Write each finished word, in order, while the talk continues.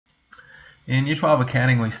In Year 12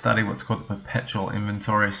 Accounting, we study what's called the Perpetual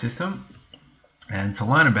inventory system. And to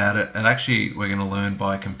learn about it, we're going to learn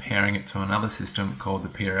by comparing it to another system called the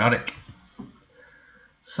periodic.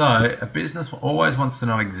 So a business always wants to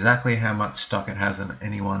know exactly how much stock it has on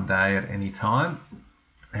any one day at any time.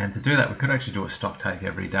 And to do that, we could actually do a stock take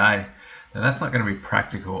every day. Now that's not going to be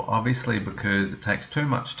practical, obviously, because it takes too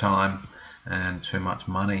much time and too much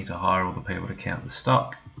money to hire all the people to count the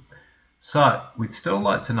stock. So we'd still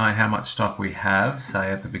like to know how much stock we have,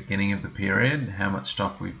 say at the beginning of the period, how much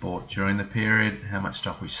stock we bought during the period, how much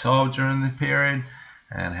stock we sold during the period,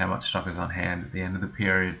 and how much stock is on hand at the end of the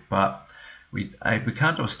period. But if we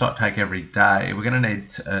can't do a stock take every day, we're going to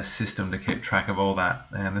need a system to keep track of all that.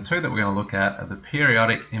 And the two that we're going to look at are the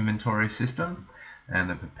periodic inventory system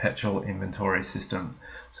and the perpetual inventory system.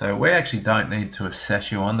 So we actually don't need to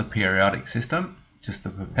assess you on the periodic system, just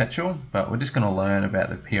the perpetual, but we're just going to learn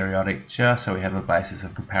about the periodic just so we have a basis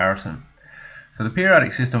of comparison. So the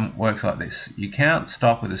periodic system works like this. You count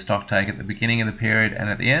stock with a stock take at the beginning of the period and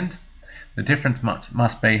at the end. The difference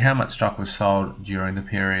must be how much stock was sold during the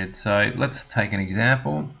period. So let's take an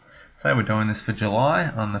example. Say we're doing this for July.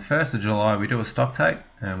 On the 1st of July we do a stock take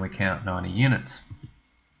and we count 90 units.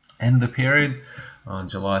 End of the period, on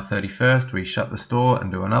July 31st we shut the store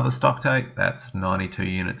and do another stock take. That's 92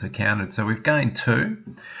 units accounted. So we've gained 2.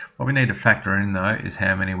 What we need to factor in though is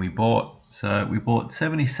how many we bought. So we bought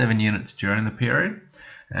 77 units during the period,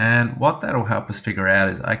 and what that'll help us figure out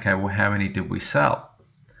is, okay, well, how many did we sell?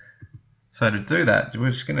 So to do that,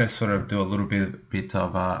 we're just going to sort of do a little bit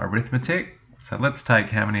of arithmetic. So let's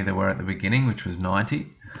take how many there were at the beginning, which was 90.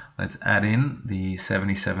 Let's add in the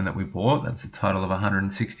 77 that we bought. That's a total of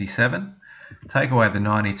 167. Take away the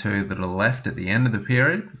 92 that are left at the end of the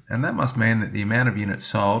period, and that must mean that the amount of units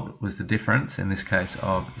sold was the difference, in this case,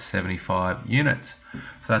 of 75 units.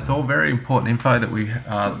 So that's all very important info that we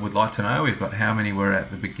would like to know. We've got how many were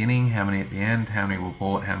at the beginning, how many at the end, how many were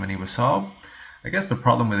bought, how many were sold. I guess the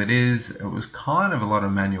problem with it is it was kind of a lot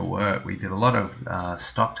of manual work. We did a lot of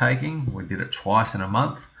stock taking. We did it twice in a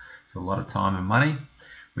month. It's a lot of time and money.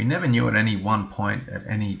 We never knew at any one point at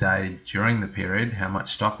any day during the period how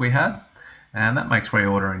much stock we had, and that makes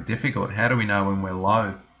reordering difficult. How do we know when we're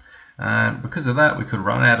low? And because of that, we could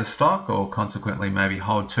run out of stock or consequently maybe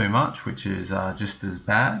hold too much, which is just as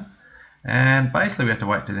bad. And basically we have to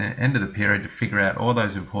wait to the end of the period to figure out all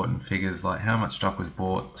those important figures like how much stock was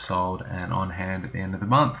bought, sold and on hand at the end of the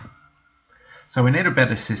month. So we need a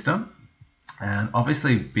better system, and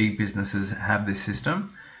obviously big businesses have this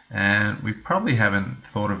system, and we probably haven't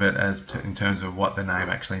thought of it in terms of what the name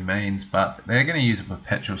actually means, but they're going to use a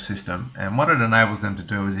perpetual system. And what it enables them to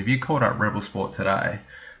do is, if you called up Rebel Sport today,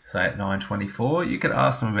 say at 9:24, you could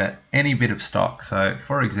ask them about any bit of stock. So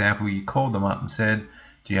for example, you called them up and said,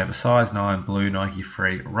 do you have a size 9 blue Nike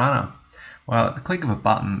Free runner? Well, at the click of a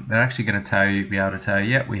button, they're actually going to be able to tell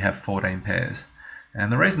you, yeah, we have 14 pairs.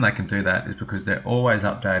 And the reason they can do that is because they're always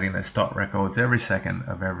updating their stock records every second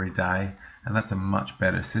of every day, and that's a much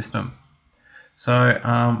better system. So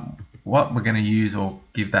what we're going to use, or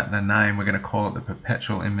give that a name, we're going to call it the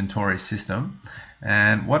perpetual inventory system.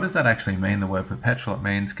 And what does that actually mean, the word perpetual? It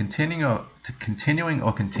means continuing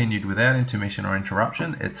or continued without intermission or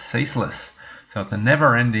interruption. It's ceaseless. So it's a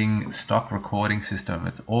never-ending stock recording system.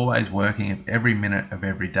 It's always working at every minute of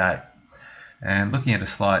every day. And looking at a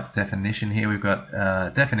slight definition here, we've got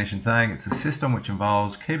a definition saying it's a system which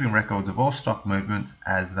involves keeping records of all stock movements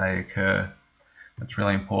as they occur. That's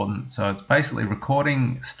really important. So it's basically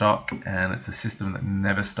recording stock, and it's a system that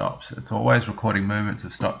never stops. It's always recording movements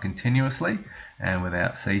of stock continuously and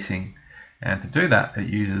without ceasing. And to do that, it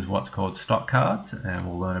uses what's called stock cards, and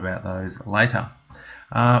we'll learn about those later.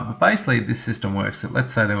 But basically this system works that,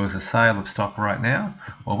 let's say there was a sale of stock right now,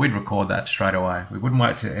 well, we'd record that straight away. We wouldn't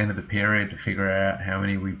wait to the end of the period to figure out how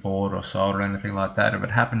many we bought or sold or anything like that. If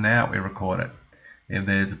it happened now, we record it. If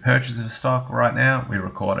there's a purchase of stock right now, we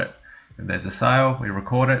record it. If there's a sale, we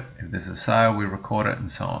record it. If there's a sale, we record it,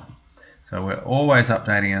 and so on. So we're always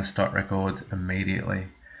updating our stock records immediately.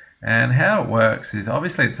 And how it works is,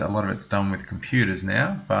 obviously a lot of it's done with computers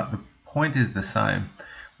now, but the point is the same.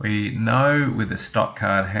 We know with the stock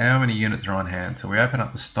card how many units are on hand. So we open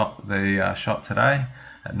up the shop today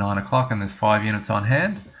at 9 o'clock and there's 5 units on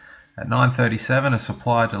hand. At 9:37 a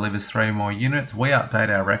supplier delivers 3 more units. We update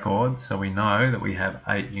our records so we know that we have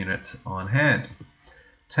 8 units on hand.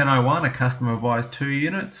 10:01 a customer buys 2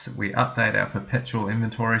 units. We update our perpetual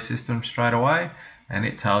inventory system straight away, and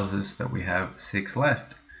it tells us that we have 6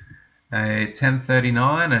 left. At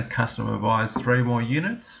 10:39 a customer buys 3 more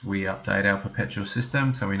units. We update our perpetual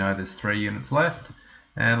system so we know there's 3 units left.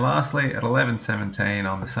 And lastly, at 11:17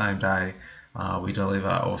 on the same day, we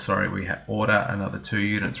order another 2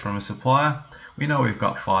 units from a supplier, we know we've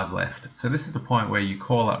got 5 left. So this is the point where you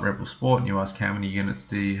call up Rebel Sport and you ask how many units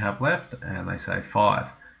do you have left, and they say 5.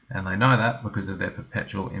 And they know that because of their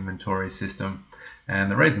perpetual inventory system.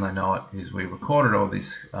 And the reason they know it is we recorded all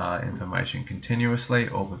this information continuously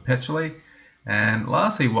or perpetually. And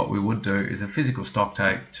lastly, what we would do is a physical stock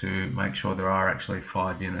take to make sure there are actually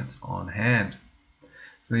 5 units on hand.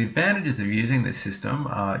 So the advantages of using this system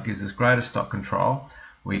it gives us greater stock control.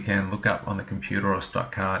 We can look up on the computer or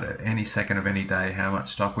stock card at any second of any day how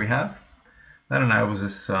much stock we have. That enables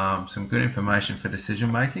us some good information for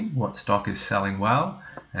decision making, what stock is selling well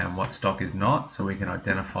and what stock is not, so we can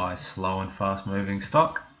identify slow and fast moving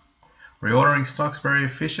stock. Reordering stock's very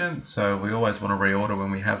efficient, so we always want to reorder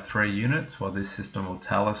when we have 3 units, while this system will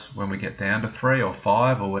tell us when we get down to 3 or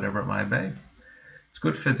 5 or whatever it may be. It's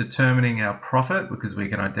good for determining our profit because we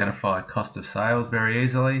can identify cost of sales very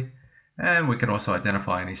easily, and we can also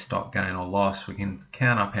identify any stock gain or loss. We can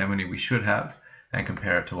count up how many we should have and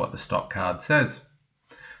compare it to what the stock card says.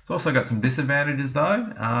 It's also got some disadvantages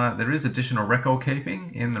though. There is additional record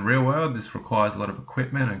keeping in the real world. This requires a lot of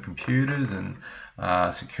equipment and computers and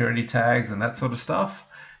security tags and that sort of stuff.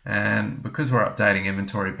 And because we're updating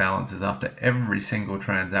inventory balances after every single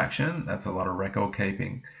transaction, that's a lot of record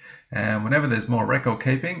keeping. And whenever there's more record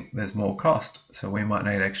keeping, there's more cost. So we might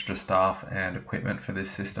need extra staff and equipment for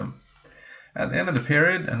this system. At the end of the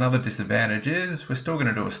period, another disadvantage is we're still going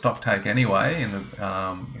to do a stock take anyway in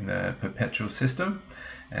the perpetual system.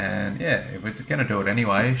 And yeah, if we're going to do it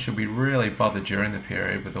anyway, should we really bother during the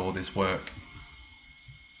period with all this work?